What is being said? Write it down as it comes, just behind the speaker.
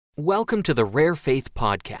Welcome to the Rare Faith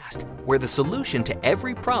Podcast, where the solution to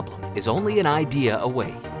every problem is only an idea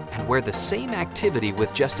away, and where the same activity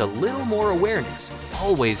with just a little more awareness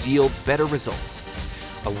always yields better results.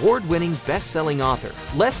 Award-winning best-selling author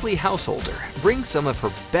Leslie Householder brings some of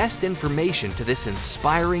her best information to this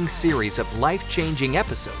inspiring series of life-changing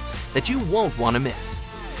episodes that you won't want to miss.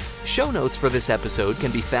 Show notes for this episode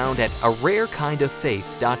can be found at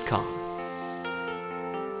ararekindoffaith.com.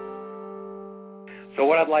 So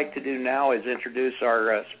what I'd like to do now is introduce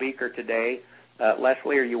our speaker today.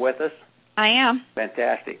 Leslie, are you with us? I am.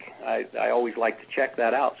 Fantastic. I always like to check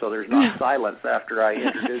that out so there's not silence after I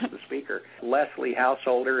introduce the speaker. Leslie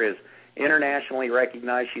Householder is internationally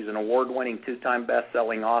recognized. She's an award-winning two-time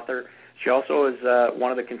best-selling author. She also is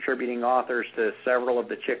one of the contributing authors to several of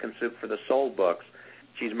the Chicken Soup for the Soul books.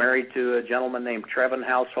 She's married to a gentleman named Trevin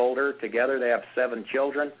Householder. Together they have 7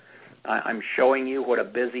 children. I'm showing you what a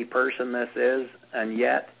busy person this is, and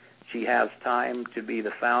yet she has time to be the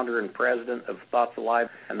founder and president of Thoughts Alive,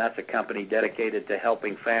 and that's a company dedicated to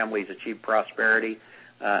helping families achieve prosperity.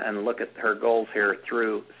 And look at her goals here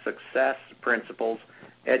through success principles,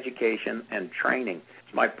 education, and training.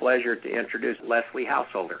 It's my pleasure to introduce Leslie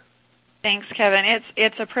Householder. Thanks, Kevin.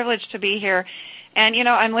 It's a privilege to be here. And, you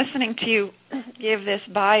know, I'm listening to you give this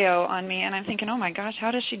bio on me, and I'm thinking, oh, my gosh, how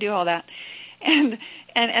does she do all that? And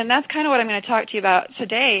that's kind of what I'm going to talk to you about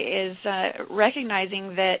today is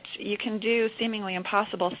recognizing that you can do seemingly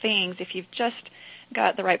impossible things if you've just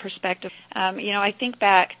got the right perspective. I think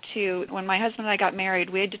back to when my husband and I got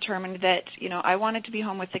married, we had determined that, I wanted to be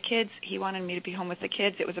home with the kids. He wanted me to be home with the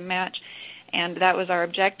kids. It was a match, and that was our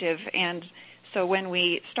objective. And so when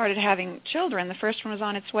we started having children, the first one was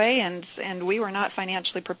on its way, and we were not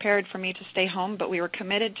financially prepared for me to stay home, but we were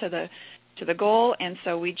committed to the goal, and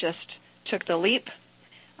so we just took the leap.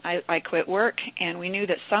 I quit work, and we knew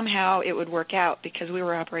that somehow it would work out because we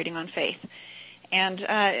were operating on faith. And,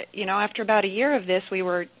 after about a year of this, we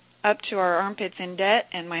were up to our armpits in debt,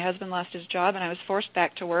 and my husband lost his job, and I was forced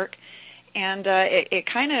back to work. And it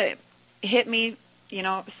kind of hit me,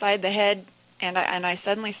 beside the head, and I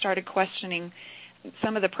suddenly started questioning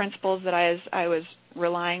some of the principles that I was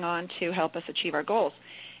relying on to help us achieve our goals.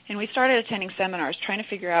 And we started attending seminars, trying to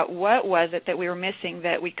figure out what was it that we were missing,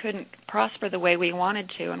 that we couldn't prosper the way we wanted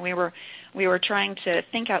to. And we were trying to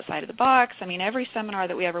think outside of the box. I mean, every seminar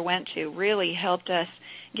that we ever went to really helped us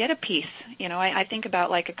get a piece. I think about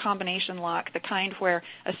like a combination lock, the kind where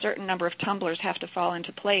a certain number of tumblers have to fall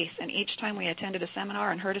into place. And each time we attended a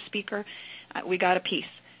seminar and heard a speaker, we got a piece,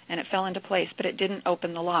 and it fell into place, but it didn't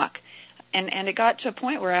open the lock. And it got to a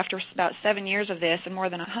point where after about 7 years of this and more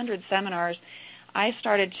than 100 seminars, I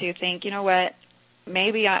started to think, you know what,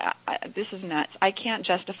 maybe this is nuts. I can't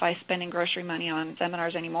justify spending grocery money on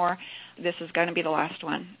seminars anymore. This is going to be the last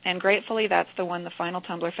one. And gratefully, that's the one, the final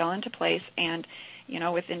tumbler fell into place. And,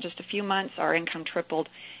 within just a few months, our income tripled.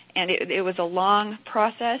 And it was a long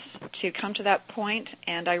process to come to that point.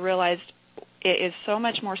 And I realized it is so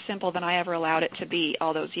much more simple than I ever allowed it to be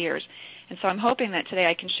all those years. And so I'm hoping that today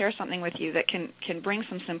I can share something with you that can bring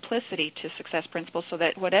some simplicity to success principles so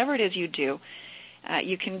that whatever it is you do,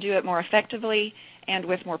 you can do it more effectively and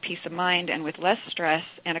with more peace of mind and with less stress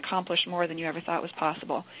and accomplish more than you ever thought was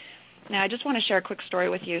possible. Now, I just want to share a quick story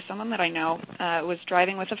with you. Someone that I know was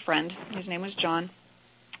driving with a friend. His name was John.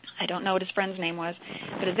 I don't know what his friend's name was,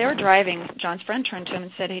 but as they were driving, John's friend turned to him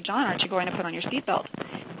and said, "Hey, John, aren't you going to put on your seatbelt?"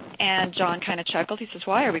 And John kind of chuckled. He says,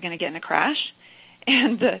 "Why? Are we going to get in a crash?"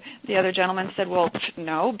 And the other gentleman said, "Well,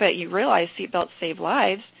 no, but you realize seatbelts save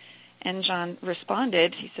lives." And John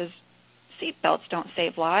responded, he says, "Seatbelts don't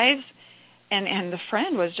save lives." And the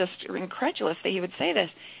friend was just incredulous that he would say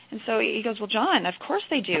this. And so he goes, "Well, John, of course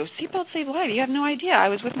they do. Seatbelts save lives. You have no idea. I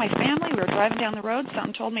was with my family. We were driving down the road.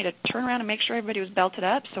 Something told me to turn around and make sure everybody was belted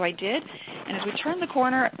up, so I did. And as we turned the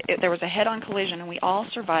corner, there was a head-on collision, and we all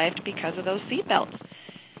survived because of those seatbelts."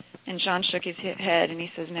 And John shook his head, and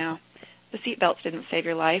he says, "Now, the seatbelts didn't save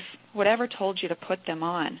your life. Whatever told you to put them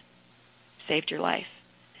on saved your life."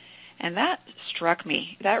 And that struck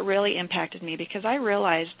me. That really impacted me because I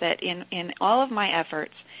realized that in all of my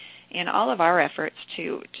efforts, in all of our efforts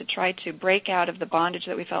to try to break out of the bondage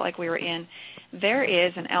that we felt like we were in, there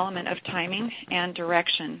is an element of timing and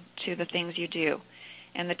direction to the things you do.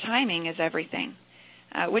 And the timing is everything.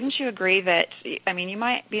 Wouldn't you agree that, you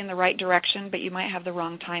might be in the right direction, but you might have the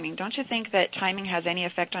wrong timing? Don't you think that timing has any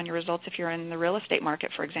effect on your results if you're in the real estate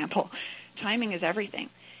market, for example? Timing is everything.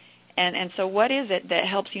 And so what is it that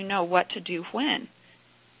helps you know what to do when?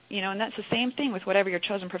 And that's the same thing with whatever your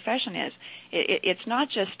chosen profession is. It's not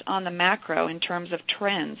just on the macro in terms of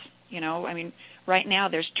trends. I mean, right now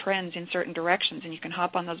there's trends in certain directions, and you can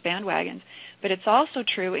hop on those bandwagons. But it's also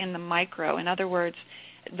true in the micro. In other words,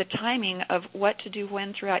 the timing of what to do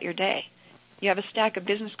when throughout your day. You have a stack of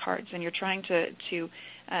business cards, and you're trying to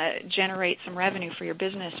generate some revenue for your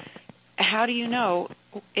business. How do you know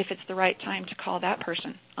if it's the right time to call that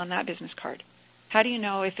person on that business card? How do you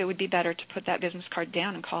know if it would be better to put that business card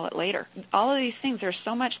down and call it later? All of these things, there's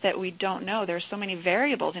so much that we don't know. There's so many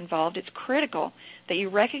variables involved. It's critical that you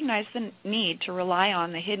recognize the need to rely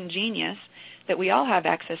on the hidden genius that we all have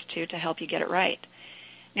access to help you get it right.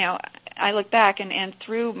 Now, I look back, and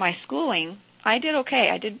through my schooling, I did okay.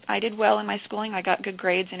 I did well in my schooling. I got good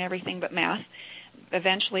grades in everything but math.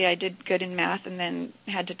 Eventually, I did good in math and then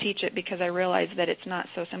had to teach it because I realized that it's not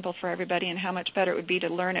so simple for everybody, and how much better it would be to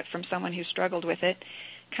learn it from someone who struggled with it.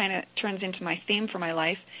 Kind of turns into my theme for my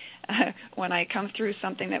life. When I come through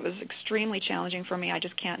something that was extremely challenging for me, I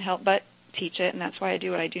just can't help but teach it, and that's why I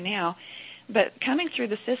do what I do now. But coming through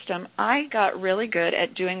the system, I got really good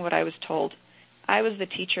at doing what I was told. I was the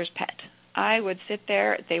teacher's pet. I would sit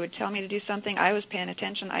there, they would tell me to do something, I was paying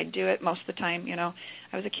attention, I'd do it most of the time,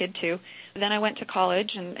 I was a kid too. Then I went to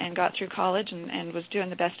college and got through college and was doing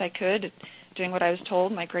the best I could, doing what I was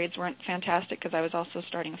told. My grades weren't fantastic because I was also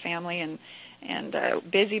starting a family and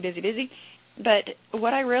busy. But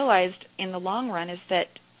what I realized in the long run is that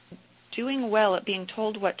doing well at being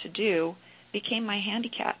told what to do became my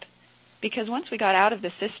handicap. Because once I got out of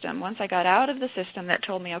the system that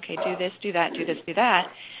told me, okay, do this, do that, do this, do that,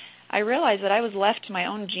 I realized that I was left to my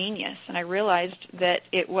own genius, and I realized that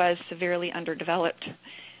it was severely underdeveloped.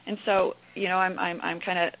 And so, I'm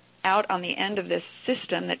kind of out on the end of this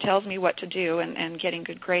system that tells me what to do and getting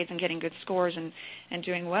good grades and getting good scores and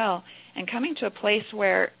doing well, and coming to a place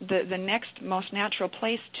where the next most natural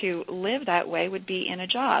place to live that way would be in a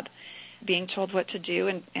job, being told what to do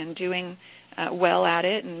and doing well at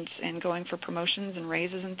it and going for promotions and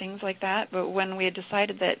raises and things like that. But when we had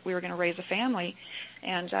decided that we were going to raise a family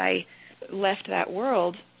and I left that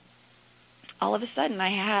world, all of a sudden I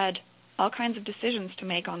had all kinds of decisions to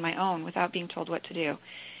make on my own without being told what to do.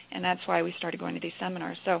 And that's why we started going to these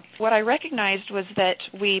seminars. So what I recognized was that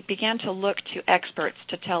we began to look to experts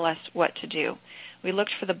to tell us what to do. We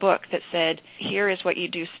looked for the book that said, here is what you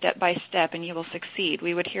do step by step and you will succeed.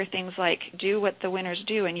 We would hear things like, do what the winners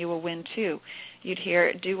do and you will win too. You'd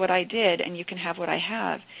hear, do what I did and you can have what I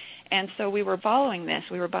have. And so we were following this.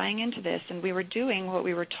 We were buying into this, and we were doing what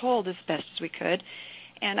we were told as best as we could.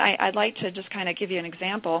 And I'd like to just kind of give you an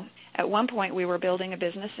example. At one point, we were building a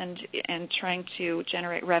business and trying to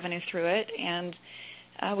generate revenue through it, and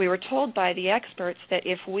we were told by the experts that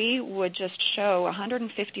if we would just show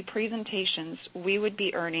 150 presentations, we would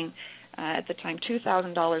be earning, at the time,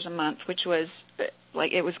 $2,000 a month, which was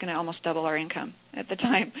like it was going to almost double our income at the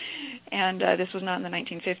time. And this was not in the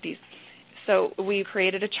 1950s. So we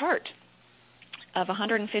created a chart of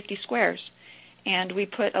 150 squares. And we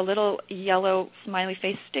put a little yellow smiley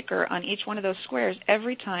face sticker on each one of those squares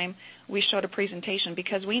every time we showed a presentation,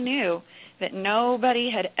 because we knew that nobody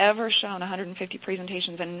had ever shown 150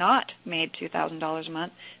 presentations and not made $2,000 a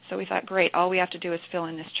month. So we thought, great, all we have to do is fill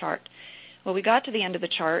in this chart. Well, we got to the end of the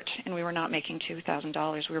chart, and we were not making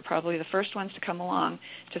 $2,000. We were probably the first ones to come along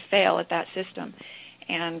to fail at that system.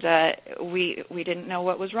 And we didn't know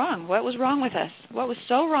what was wrong. What was wrong with us? What was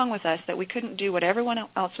so wrong with us that we couldn't do what everyone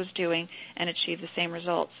else was doing and achieve the same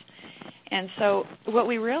results? And so what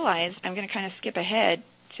we realized, I'm going to kind of skip ahead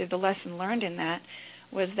to the lesson learned in that,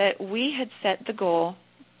 was that we had set the goal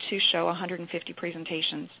to show 150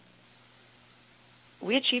 presentations.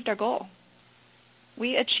 We achieved our goal.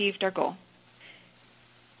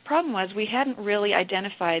 Problem was we hadn't really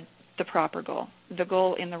identified the proper goal, the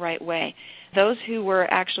goal in the right way. Those who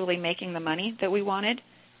were actually making the money that we wanted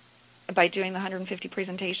by doing the 150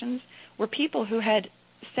 presentations were people who had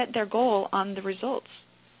set their goal on the results,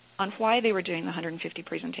 on why they were doing the 150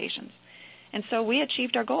 presentations. And so we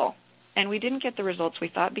achieved our goal. And we didn't get the results we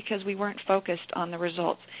thought because we weren't focused on the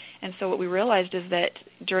results. And so what we realized is that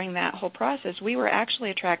during that whole process, we were actually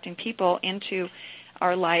attracting people into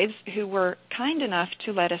our lives who were kind enough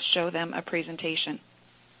to let us show them a presentation.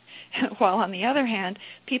 While on the other hand,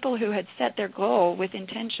 people who had set their goal with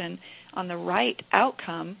intention on the right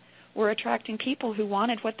outcome were attracting people who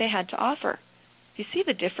wanted what they had to offer. You see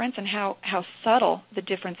the difference and how subtle the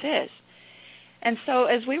difference is. And so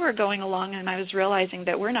as we were going along and I was realizing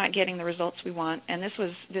that we're not getting the results we want, and this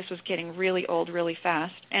was getting really old really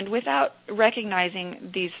fast, and without recognizing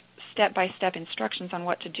these step-by-step instructions on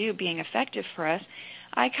what to do being effective for us,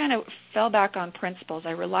 I kind of fell back on principles.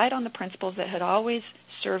 I relied on the principles that had always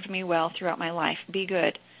served me well throughout my life. Be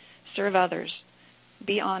good. Serve others.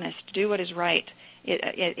 be honest, do what is right.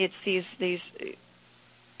 It's these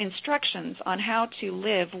instructions on how to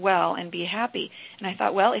live well and be happy. And I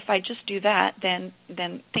thought, well, if I just do that, then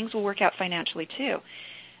things will work out financially too.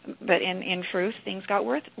 But in truth, things got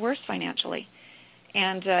worse financially.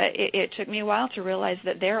 And it took me a while to realize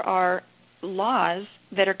that there are laws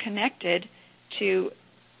that are connected to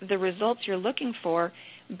the results you're looking for,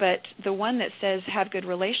 but the one that says have good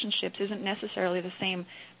relationships isn't necessarily the same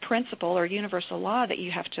principle or universal law that you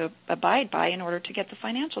have to abide by in order to get the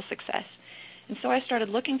financial success. And so I started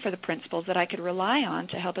looking for the principles that I could rely on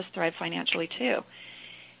to help us thrive financially too.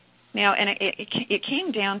 Now, and it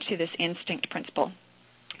came down to this instinct principle.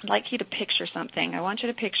 I'd like you to picture something. I want you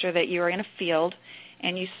to picture that you are in a field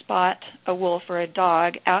and you spot a wolf or a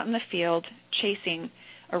dog out in the field chasing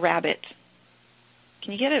a rabbit.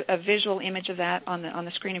 Can you get a visual image of that on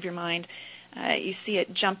the screen of your mind? You see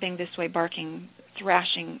it jumping this way, barking,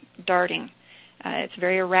 thrashing, darting. It's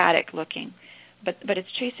very erratic looking, but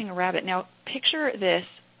it's chasing a rabbit. Now, picture this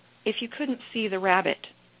if you couldn't see the rabbit.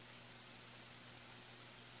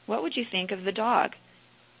 What would you think of the dog?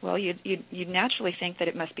 Well, you'd naturally think that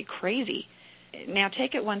it must be crazy. Now,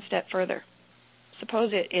 take it one step further.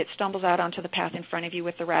 Suppose it stumbles out onto the path in front of you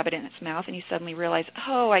with the rabbit in its mouth, and you suddenly realize,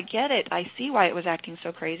 oh, I get it. I see why it was acting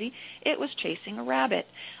so crazy. It was chasing a rabbit.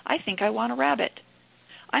 I think I want a rabbit.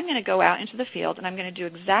 I'm going to go out into the field, and I'm going to do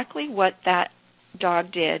exactly what that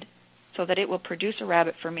dog did so that it will produce a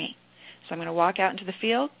rabbit for me. So I'm going to walk out into the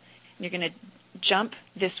field, and you're going to jump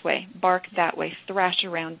this way, bark that way, thrash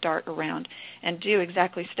around, dart around, and do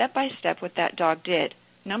exactly step by step what that dog did.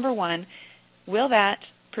 Number one, will that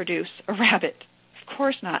produce a rabbit? Of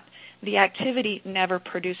course not. The activity never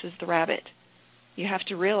produces the rabbit. You have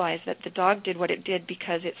to realize that the dog did what it did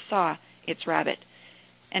because it saw its rabbit.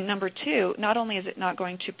 And number two, not only is it not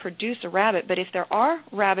going to produce a rabbit, but if there are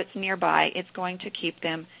rabbits nearby, it's going to keep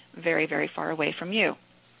them very, very far away from you,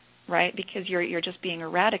 right? Because you're just being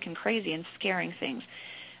erratic and crazy and scaring things.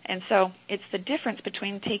 And so it's the difference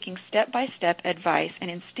between taking step-by-step advice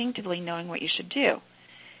and instinctively knowing what you should do.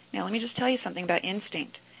 Now, let me just tell you something about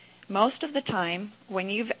instinct. Most of the time, when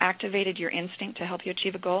you've activated your instinct to help you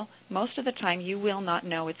achieve a goal, most of the time you will not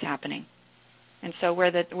know it's happening. And so where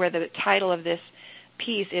the title of this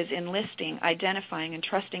piece is enlisting, identifying, and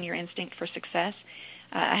trusting your instinct for success,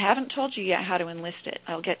 I haven't told you yet how to enlist it.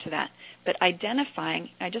 I'll get to that. But identifying,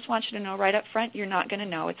 I just want you to know right up front, you're not going to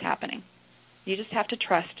know it's happening. You just have to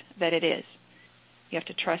trust that it is. You have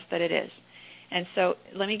to trust that it is. And so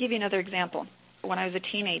let me give you another example. When I was a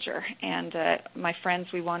teenager and my friends,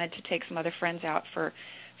 we wanted to take some other friends out for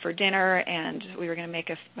dinner, and we were going to make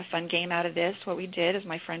a fun game out of this. What we did is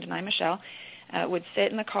my friend and I, Michelle, would sit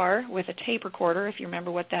in the car with a tape recorder, if you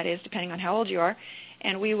remember what that is, depending on how old you are,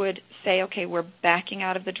 and we would say, okay, we're backing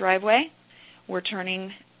out of the driveway, we're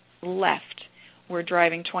turning left, we're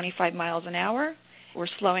driving 25 miles an hour, we're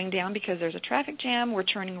slowing down because there's a traffic jam, we're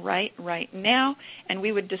turning right now, and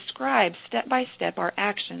we would describe step by step our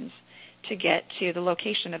actions to get to the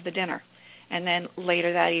location of the dinner. And then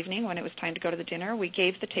later that evening, when it was time to go to the dinner, we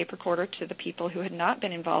gave the tape recorder to the people who had not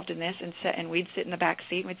been involved in this, and we'd sit in the back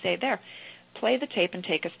seat and we'd say, there, play the tape and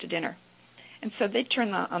take us to dinner. And so they'd turn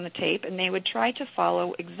on the tape, and they would try to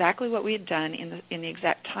follow exactly what we had done in the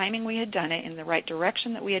exact timing we had done it, in the right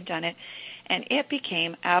direction that we had done it, and it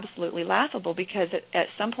became absolutely laughable because at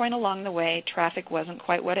some point along the way, traffic wasn't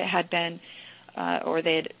quite what it had been, or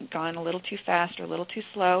they had gone a little too fast or a little too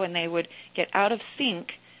slow, and they would get out of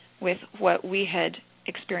sync with what we had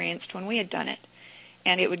experienced when we had done it.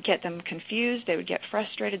 And it would get them confused. They would get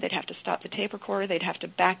frustrated. They'd have to stop the tape recorder. They'd have to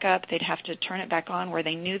back up. They'd have to turn it back on where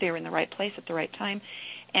they knew they were in the right place at the right time.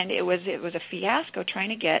 And it was a fiasco trying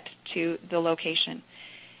to get to the location.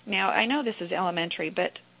 Now, I know this is elementary,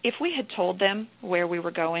 but if we had told them where we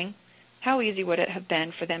were going, how easy would it have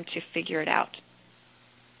been for them to figure it out?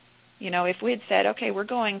 You know, if we had said, okay, we're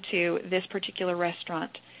going to this particular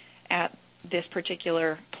restaurant at this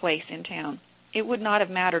particular place in town, it would not have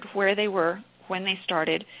mattered where they were, when they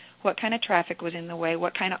started, what kind of traffic was in the way,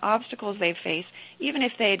 what kind of obstacles they faced. Even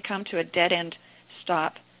if they had come to a dead-end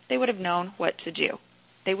stop, they would have known what to do.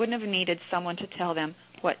 They wouldn't have needed someone to tell them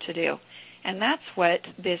what to do. And that's what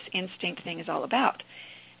this instinct thing is all about.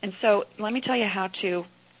 And so let me tell you how to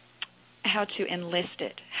enlist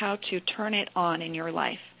it, how to turn it on in your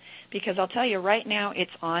life. Because I'll tell you right now,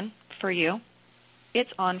 it's on for you.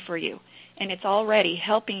 It's on for you. And it's already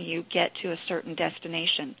helping you get to a certain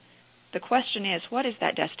destination. The question is, what is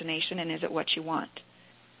that destination, and is it what you want?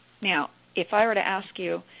 Now, if I were to ask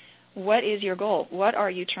you, what is your goal? What are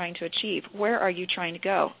you trying to achieve? Where are you trying to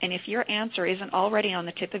go? And if your answer isn't already on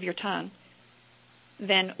the tip of your tongue,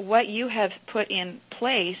 then what you have put in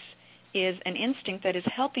place is an instinct that is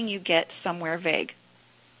helping you get somewhere vague.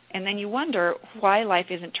 And then you wonder why life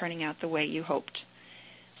isn't turning out the way you hoped.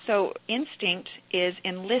 So instinct is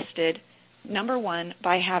enlisted, number one,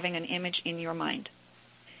 by having an image in your mind.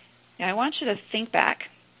 Now I want you to think back.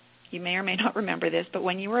 You may or may not remember this, but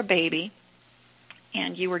when you were a baby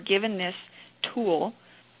and you were given this tool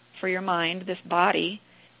for your mind, this body,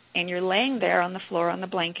 and you're laying there on the floor on the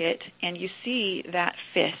blanket, and you see that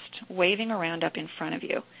fist waving around up in front of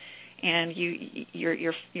you, and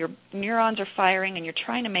your neurons are firing, and you're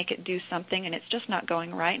trying to make it do something, and it's just not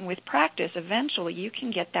going right. And with practice, eventually you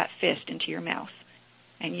can get that fist into your mouth,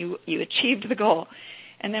 and you achieved the goal.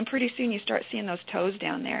 And then pretty soon you start seeing those toes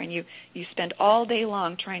down there, and you spend all day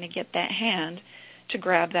long trying to get that hand to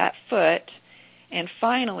grab that foot, and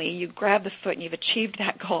finally you grab the foot, and you've achieved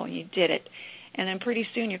that goal, and you did it. And then pretty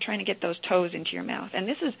soon you're trying to get those toes into your mouth. And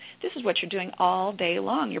this is what you're doing all day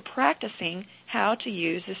long. You're practicing how to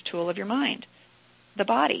use this tool of your mind, the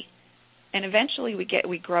body. And eventually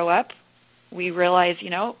we grow up. We realize,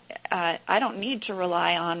 I don't need to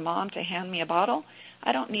rely on Mom to hand me a bottle.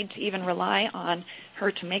 I don't need to even rely on her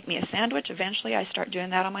to make me a sandwich. Eventually I start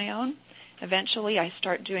doing that on my own. Eventually I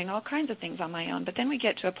start doing all kinds of things on my own. But then we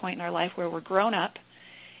get to a point in our life where we're grown up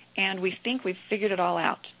and we think we've figured it all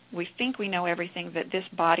out. We think we know everything, that this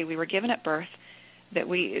body we were given at birth, that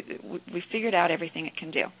we figured out everything it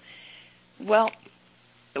can do. Well,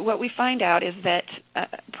 what we find out is that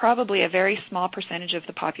probably a very small percentage of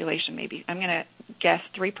the population, maybe, I'm going to guess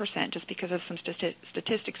 3%, just because of some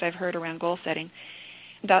statistics I've heard around goal setting,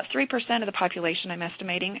 about 3% of the population, I'm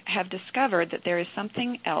estimating, have discovered that there is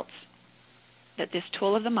something else that this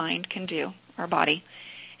tool of the mind can do, our body,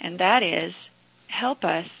 and that is help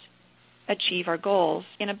us achieve our goals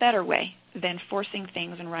in a better way than forcing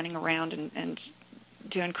things and running around and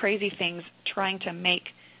doing crazy things, trying to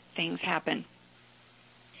make things happen.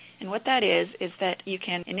 And what that is that you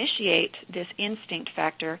can initiate this instinct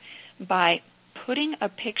factor by putting a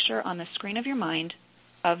picture on the screen of your mind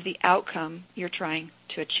of the outcome you're trying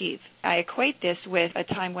to achieve. I equate this with a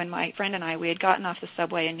time when my friend and I, we had gotten off the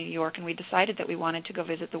subway in New York and we decided that we wanted to go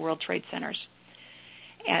visit the World Trade Centers.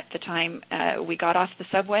 At the time, we got off the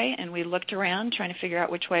subway and we looked around trying to figure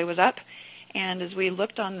out which way was up. And as we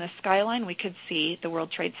looked on the skyline, we could see the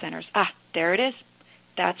World Trade Centers. There it is.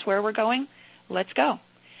 That's where we're going. Let's go.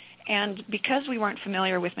 And because we weren't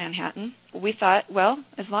familiar with Manhattan, we thought, well,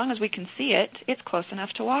 as long as we can see it, it's close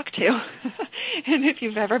enough to walk to. And if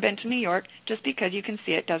you've ever been to New York, just because you can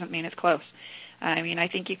see it doesn't mean it's close. I mean, I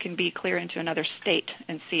think you can be clear into another state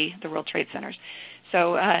and see the World Trade Centers.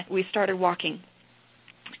 So we started walking.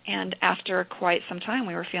 And after quite some time,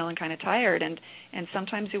 we were feeling kind of tired, and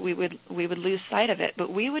sometimes we would lose sight of it.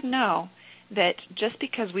 But we would know that just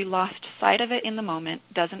because we lost sight of it in the moment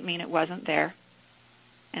doesn't mean it wasn't there.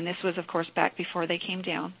 And this was, of course, back before they came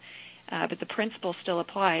down. But the principle still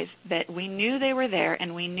applies, that we knew they were there,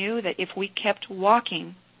 and we knew that if we kept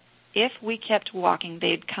walking,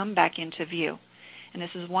 they'd come back into view. And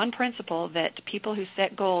this is one principle that people who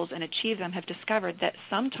set goals and achieve them have discovered, that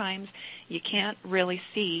sometimes you can't really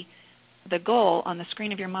see the goal on the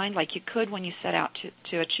screen of your mind like you could when you set out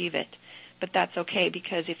to achieve it. But that's okay,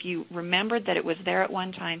 because if you remembered that it was there at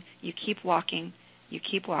one time, you keep walking, you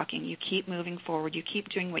keep moving forward, you keep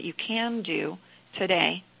doing what you can do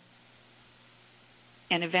today,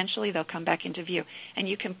 and eventually they'll come back into view. And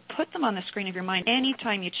you can put them on the screen of your mind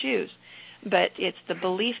anytime you choose, but it's the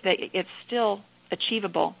belief that it's still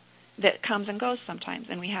achievable that comes and goes sometimes,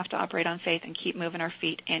 and we have to operate on faith and keep moving our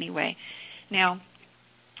feet anyway. Now,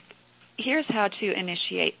 here's how to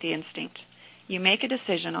initiate the instinct. You make a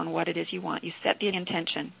decision on what it is you want. You set the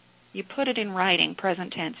intention. You put it in writing,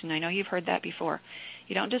 present tense, and I know you've heard that before.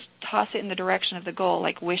 You don't just toss it in the direction of the goal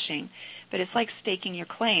like wishing, but it's like staking your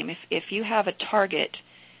claim. If you have a target,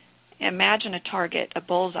 imagine a target, a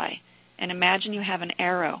bullseye, and imagine you have an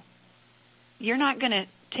arrow. You're not going to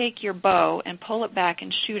take your bow and pull it back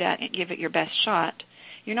and shoot at it, give it your best shot.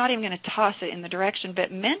 You're not even going to toss it in the direction,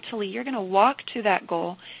 but mentally you're going to walk to that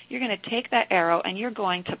goal. You're going to take that arrow and you're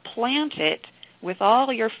going to plant it with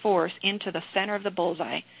all your force into the center of the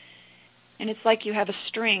bullseye. And it's like you have a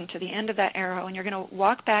string to the end of that arrow, and you're going to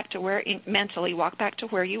walk back to where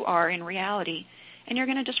you are in reality, and you're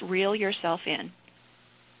going to just reel yourself in.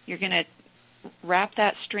 You're going to wrap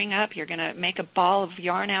that string up. You're going to make a ball of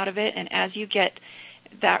yarn out of it, and as you get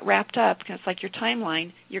that wrapped up, because it's like your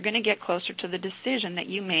timeline, you're going to get closer to the decision that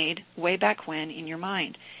you made way back when in your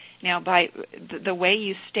mind. Now, by the way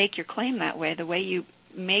you stake your claim that way, the way you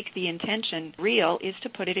make the intention real, is to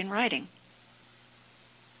put it in writing.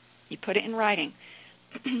 You put it in writing.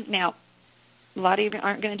 Now, A lot of you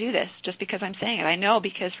aren't going to do this just because I'm saying it. I know,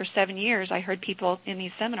 because for 7 years I heard people in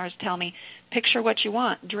these seminars tell me, picture what you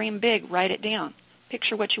want, dream big, write it down.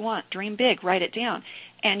 Picture what you want, dream big, write it down.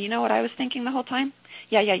 And you know what I was thinking the whole time?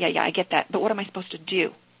 Yeah, I get that. But what am I supposed to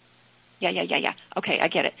do? Yeah. Okay, I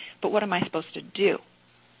get it. But what am I supposed to do?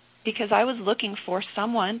 Because I was looking for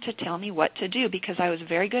someone to tell me what to do, because I was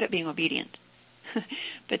very good at being obedient.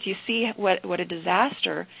 But you see what a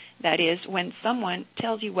disaster that is when someone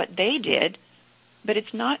tells you what they did, but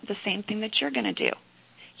it's not the same thing that you're going to do.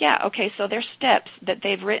 Yeah, okay, so there's steps that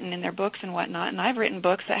they've written in their books and whatnot, and I've written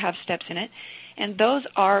books that have steps in it, and those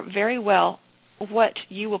are very well what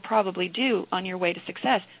you will probably do on your way to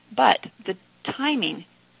success. But the timing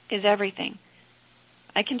is everything.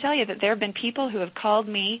 I can tell you that there have been people who have called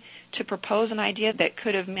me to propose an idea that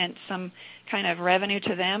could have meant some kind of revenue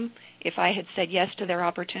to them if I had said yes to their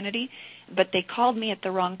opportunity, but they called me at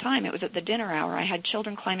the wrong time. It was at the dinner hour. I had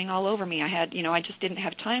children climbing all over me. I just didn't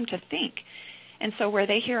have time to think. And so where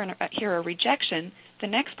they hear a rejection, the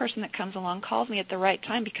next person that comes along calls me at the right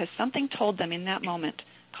time because something told them in that moment,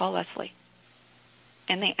 call Leslie.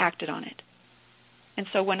 And they acted on it. And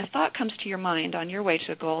so when a thought comes to your mind on your way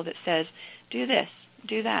to a goal that says, do this,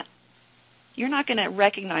 do that, you're not going to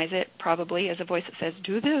recognize it probably as a voice that says,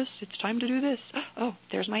 do this, it's time to do this. Oh,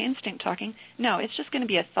 there's my instinct talking. No, it's just going to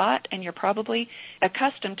be a thought, and you're probably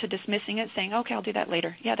accustomed to dismissing it, saying, okay, I'll do that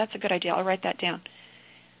later. Yeah, that's a good idea. I'll write that down.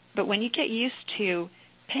 But when you get used to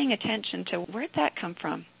paying attention to where'd that come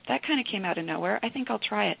from, that kind of came out of nowhere, I think I'll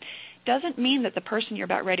try it, doesn't mean that the person you're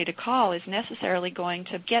about ready to call is necessarily going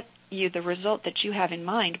to get you the result that you have in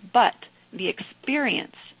mind, but the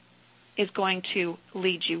experience is going to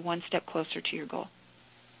lead you one step closer to your goal.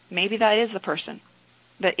 Maybe that is the person.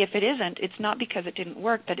 But if it isn't, it's not because it didn't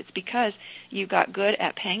work, but it's because you got good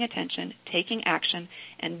at paying attention, taking action,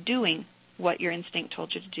 and doing what your instinct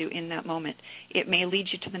told you to do in that moment. It may lead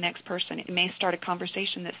you to the next person. It may start a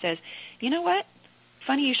conversation that says, you know what?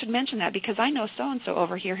 Funny you should mention that because I know so-and-so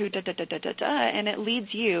over here who da-da-da-da-da-da, and it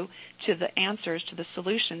leads you to the answers, to the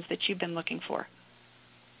solutions that you've been looking for.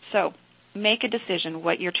 So make a decision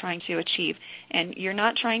what you're trying to achieve. And you're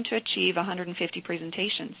not trying to achieve 150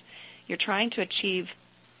 presentations. You're trying to achieve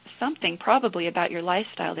something probably about your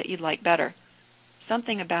lifestyle that you'd like better,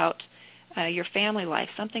 something about your family life,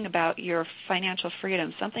 something about your financial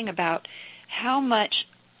freedom, something about how much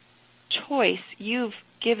choice you've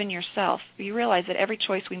given yourself. You realize that every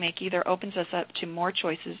choice we make either opens us up to more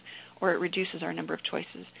choices or it reduces our number of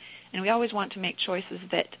choices. And we always want to make choices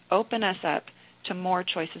that open us up to more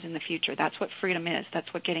choices in the future. That's what freedom is.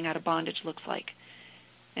 That's what getting out of bondage looks like.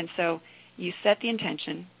 And so you set the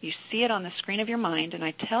intention, you see it on the screen of your mind, and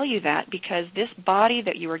I tell you that because this body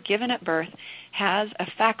that you were given at birth has a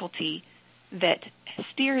faculty that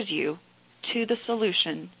steers you to the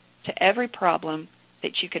solution to every problem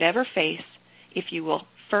that you could ever face if you will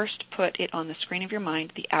first put it on the screen of your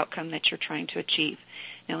mind, the outcome that you're trying to achieve.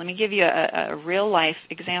 Now let me give you a real-life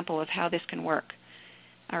example of how this can work.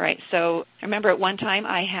 All right, so I remember at one time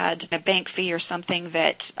I had a bank fee or something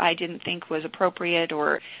that I didn't think was appropriate,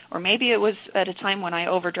 or maybe it was at a time when I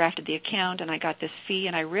overdrafted the account and I got this fee,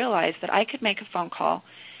 and I realized that I could make a phone call.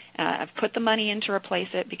 I've put the money in to replace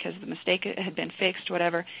it because the mistake had been fixed,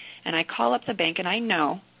 whatever, and I call up the bank, and I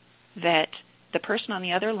know that the person on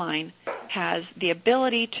the other line has the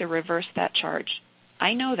ability to reverse that charge.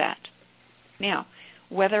 I know that. Now,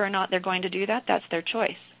 whether or not they're going to do that, that's their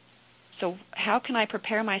choice. So how can I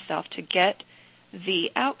prepare myself to get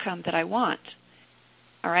the outcome that I want?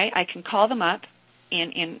 All right, I can call them up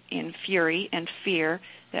in fury and fear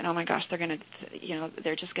that, oh my gosh, they're going to,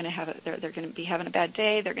 they're just going to have they're going to be having a bad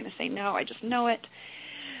day. They're going to say no. I just know it.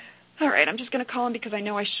 All right, I'm just going to call them because I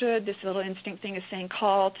know I should. This little instinct thing is saying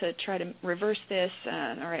call to try to reverse this. All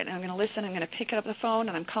right, I'm going to listen. I'm going to pick up the phone,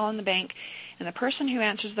 and I'm calling the bank. And the person who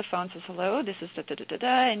answers the phone says, hello, this is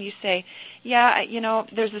da-da-da-da-da. And you say, yeah,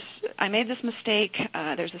 there's this. I made this mistake.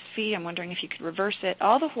 There's this fee. I'm wondering if you could reverse it.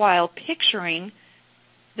 All the while picturing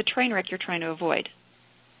the train wreck you're trying to avoid.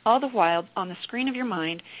 All the while on the screen of your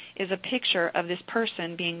mind is a picture of this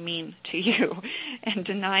person being mean to you and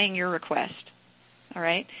denying your request. All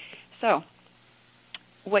right? So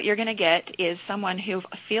what you're going to get is someone who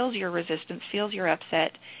feels your resistance, feels your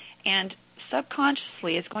upset, and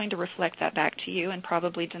subconsciously is going to reflect that back to you and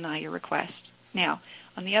probably deny your request. Now,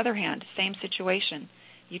 on the other hand, same situation.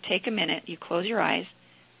 You take a minute, you close your eyes,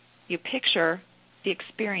 you picture the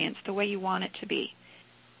experience the way you want it to be.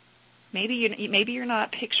 Maybe you're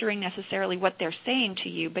not picturing necessarily what they're saying to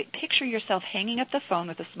you, but picture yourself hanging up the phone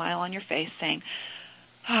with a smile on your face saying,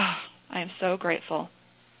 oh, I am so grateful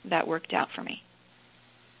that worked out for me.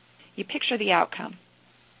 You picture the outcome.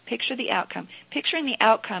 Picture the outcome. Picturing the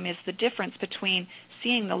outcome is the difference between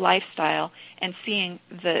seeing the lifestyle and seeing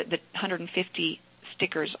the 150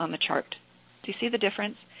 stickers on the chart. Do you see the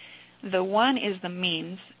difference? The one is the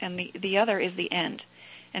means, and the other is the end.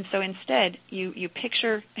 And so instead, you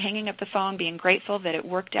picture hanging up the phone, being grateful that it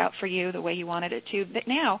worked out for you the way you wanted it to. But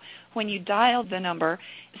now, when you dial the number,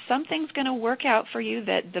 something's going to work out for you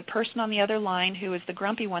that the person on the other line who is the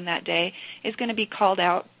grumpy one that day is going to be called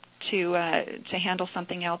out to handle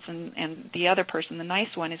something else, and the other person, the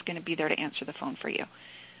nice one, is going to be there to answer the phone for you.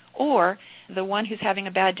 Or the one who's having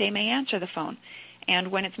a bad day may answer the phone.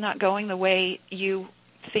 And when it's not going the way you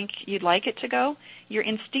think you'd like it to go, you're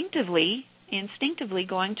instinctively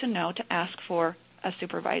going to know to ask for a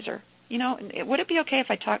supervisor. You know, would it be okay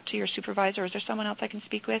if I talked to your supervisor? Is there someone else I can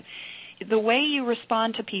speak with? The way you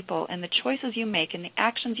respond to people and the choices you make and the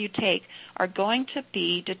actions you take are going to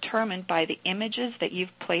be determined by the images that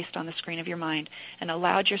you've placed on the screen of your mind and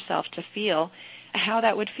allowed yourself to feel how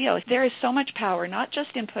that would feel. There is so much power, not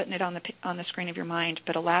just in putting it on the screen of your mind,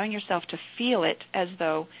 but allowing yourself to feel it as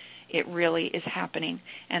though it really is happening.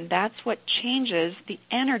 And that's what changes the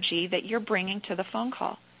energy that you're bringing to the phone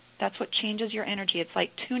call. That's what changes your energy. It's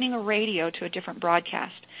like tuning a radio to a different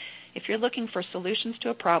broadcast. If you're looking for solutions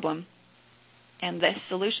to a problem, and the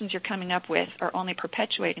solutions you're coming up with are only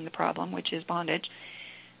perpetuating the problem, which is bondage,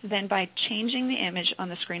 then by changing the image on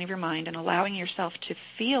the screen of your mind and allowing yourself to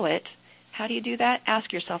feel it, how do you do that?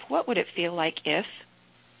 Ask yourself, what would it feel like if?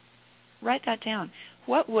 Write that down.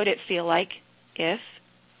 What would it feel like if?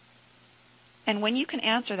 And when you can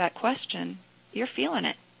answer that question, you're feeling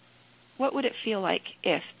it. What would it feel like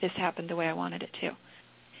if this happened the way I wanted it to?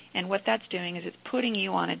 And what that's doing is it's putting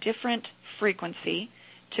you on a different frequency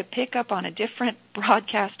to pick up on a different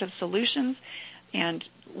broadcast of solutions and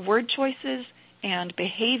word choices and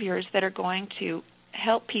behaviors that are going to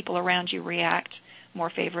help people around you react more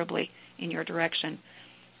favorably in your direction.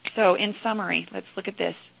 So in summary, let's look at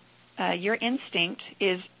this. Your instinct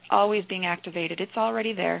is always being activated. It's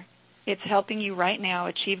already there. It's helping you right now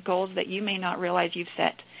achieve goals that you may not realize you've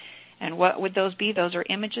set. And what would those be? Those are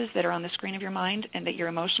images that are on the screen of your mind and that you're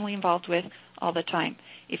emotionally involved with all the time.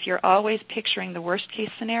 If you're always picturing the worst case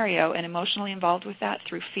scenario and emotionally involved with that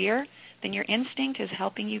through fear, then your instinct is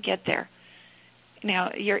helping you get there.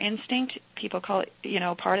 Now, your instinct, people call it,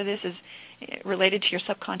 part of this is related to your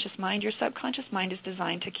subconscious mind. Your subconscious mind is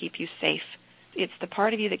designed to keep you safe. It's the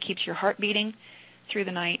part of you that keeps your heart beating through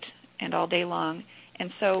the night and all day long.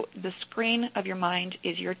 And so the screen of your mind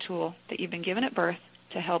is your tool that you've been given at birth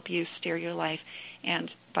to help you steer your life.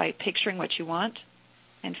 And by picturing what you want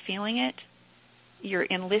and feeling it, you're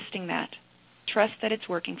enlisting that. Trust that it's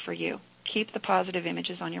working for you. Keep the positive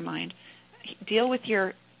images on your mind. Deal with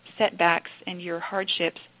your setbacks and your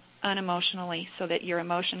hardships unemotionally so that your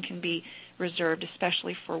emotion can be reserved,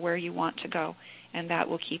 especially for where you want to go, and that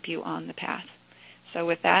will keep you on the path. So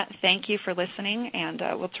with that, thank you for listening, and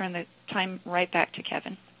we'll turn the time right back to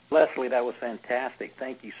Kevin. Leslie, that was fantastic.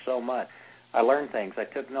 Thank you so much. I learned things. I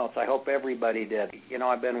took notes. I hope everybody did.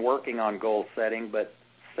 I've been working on goal setting, but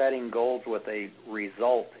setting goals with a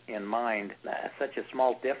result in mind, that's such a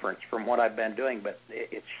small difference from what I've been doing, but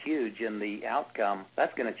it's huge in the outcome.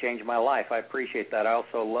 That's going to change my life. I appreciate that. I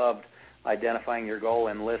also loved identifying your goal,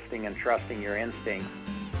 enlisting and trusting your instincts.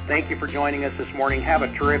 Thank you for joining us this morning. Have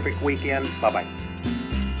a terrific weekend. Bye-bye.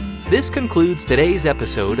 This concludes today's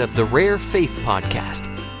episode of the Rare Faith Podcast.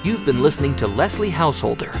 You've been listening to Leslie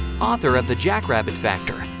Householder, author of The Jackrabbit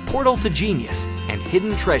Factor, Portal to Genius, and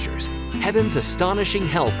Hidden Treasures, Heaven's Astonishing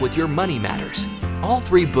Help with Your Money Matters. All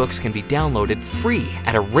 3 books can be downloaded free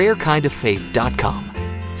at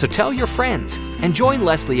ararekindoffaith.com. So tell your friends and join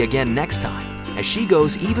Leslie again next time as she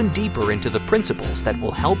goes even deeper into the principles that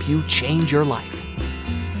will help you change your life.